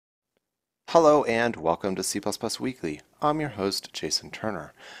Hello and welcome to C++ Weekly. I'm your host, Jason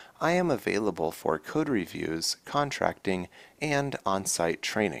Turner. I am available for code reviews, contracting, and on-site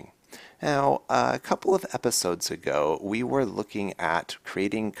training. Now, a couple of episodes ago, we were looking at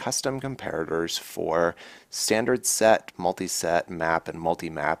creating custom comparators for standard set, multi-set, map, and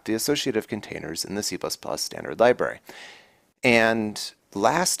multi-map, the associative containers in the C++ standard library. And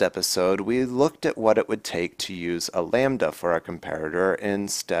last episode, we looked at what it would take to use a lambda for our comparator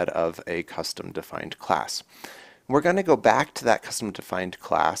instead of a custom-defined class. We're going to go back to that custom-defined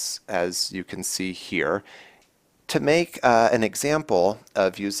class, as you can see here, to make an example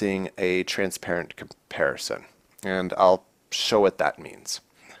of using a transparent comparison. And I'll show what that means.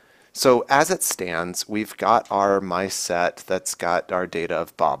 So as it stands, we've got our mySet that's got our data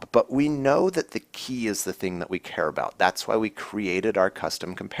of Bob, but we know that the key is the thing that we care about. That's why we created our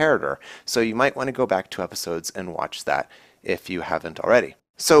custom comparator. So you might want to go back 2 episodes and watch that if you haven't already.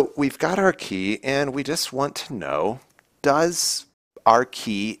 So we've got our key and we just want to know, does our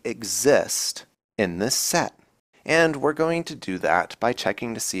key exist in this set? And we're going to do that by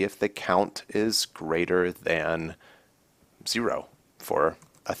checking to see if the count is greater than 0 for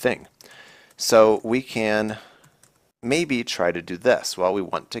a thing. So we can maybe try to do this. Well, we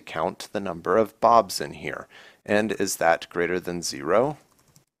want to count the number of Bobs in here. And is that greater than 0?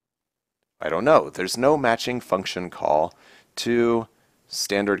 I don't know. There's no matching function call to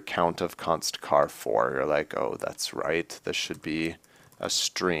standard count of const char4. You're like, oh, that's right. This should be a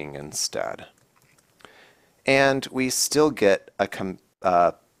string instead. And we still get a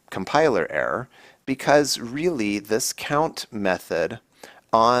compiler error because really this count method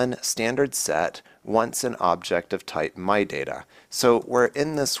on standard set wants an object of type myData. So we're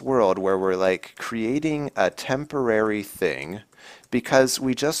in this world where we're like creating a temporary thing because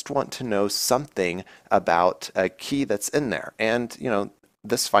we just want to know something about a key that's in there. And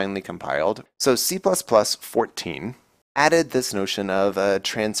this finally compiled. So C++ 14 added this notion of a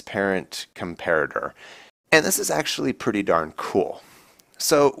transparent comparator. And this is actually pretty darn cool.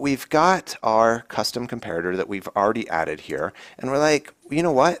 So we've got our custom comparator that we've already added here, and we're like, you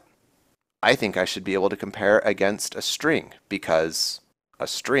know what? I think I should be able to compare against a string because a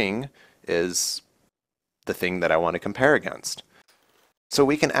string is the thing that I want to compare against. So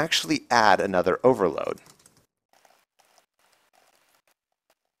we can actually add another overload.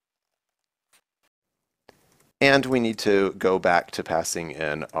 And we need to go back to passing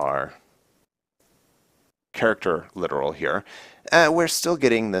in our character literal here. We're still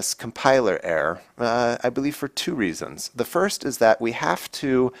getting this compiler error, I believe for 2 reasons. The first is that we have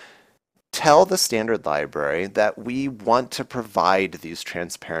to tell the standard library that we want to provide these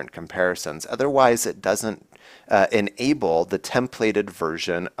transparent comparisons. Otherwise, it doesn't enable the templated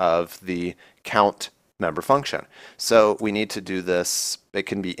version of the count member function. So we need to do this. It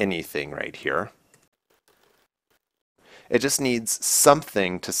can be anything right here. It just needs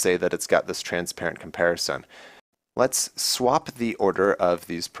something to say that it's got this transparent comparison. Let's swap the order of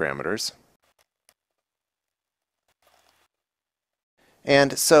these parameters.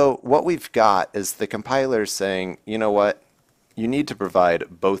 And so what we've got is the compiler saying, you know what, you need to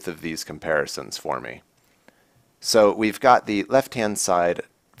provide both of these comparisons for me. So we've got the left-hand side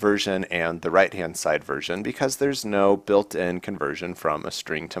version and the right-hand side version because there's no built-in conversion from a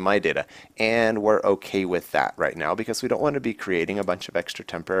string to myData. And we're okay with that right now because we don't want to be creating a bunch of extra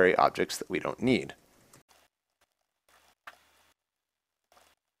temporary objects that we don't need.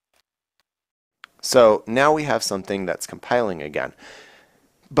 So now we have something that's compiling again.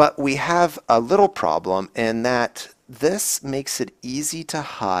 But we have a little problem in that this makes it easy to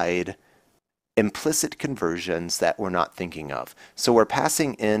hide implicit conversions that we're not thinking of. So we're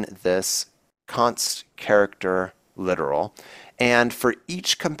passing in this const character literal, and for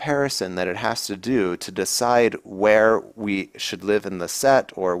each comparison that it has to do to decide where we should live in the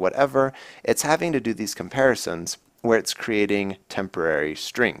set or whatever, it's having to do these comparisons where it's creating temporary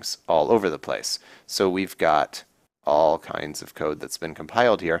strings all over the place. So we've got all kinds of code that's been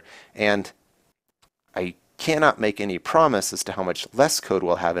compiled here, and I cannot make any promise as to how much less code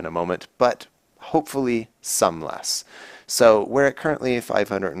we'll have in a moment, but hopefully some less. So we're at currently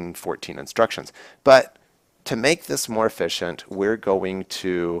 514 instructions. But to make this more efficient, we're going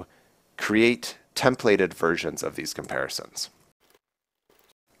to create templated versions of these comparisons.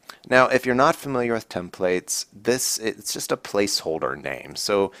 Now, if you're not familiar with templates, it's just a placeholder name.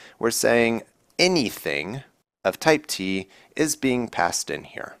 So we're saying anything of type T is being passed in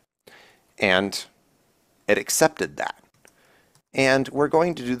here. And it accepted that. And we're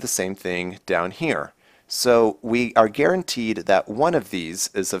going to do the same thing down here. So we are guaranteed that one of these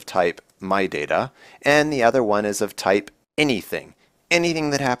is of type myData and the other one is of type anything.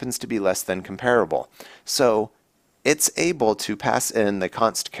 anything that happens to be less than comparable. So it's able to pass in the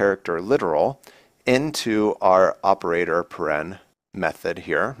const character literal into our operator paren method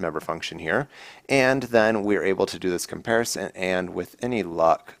here, member function here, and then we're able to do this comparison, and with any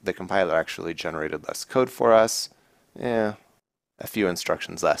luck, the compiler actually generated less code for us. A few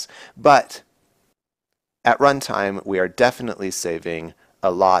instructions less. But at runtime, we are definitely saving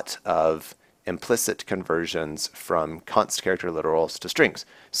a lot of implicit conversions from const character literals to strings.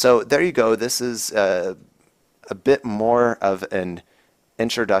 So there you go. This is a bit more of an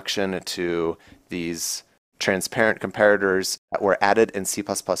introduction to these transparent comparators that were added in C++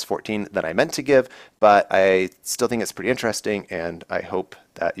 14 that I meant to give, but I still think it's pretty interesting, and I hope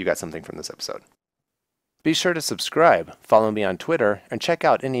that you got something from this episode. Be sure to subscribe, follow me on Twitter, and check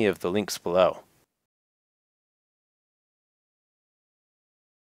out any of the links below.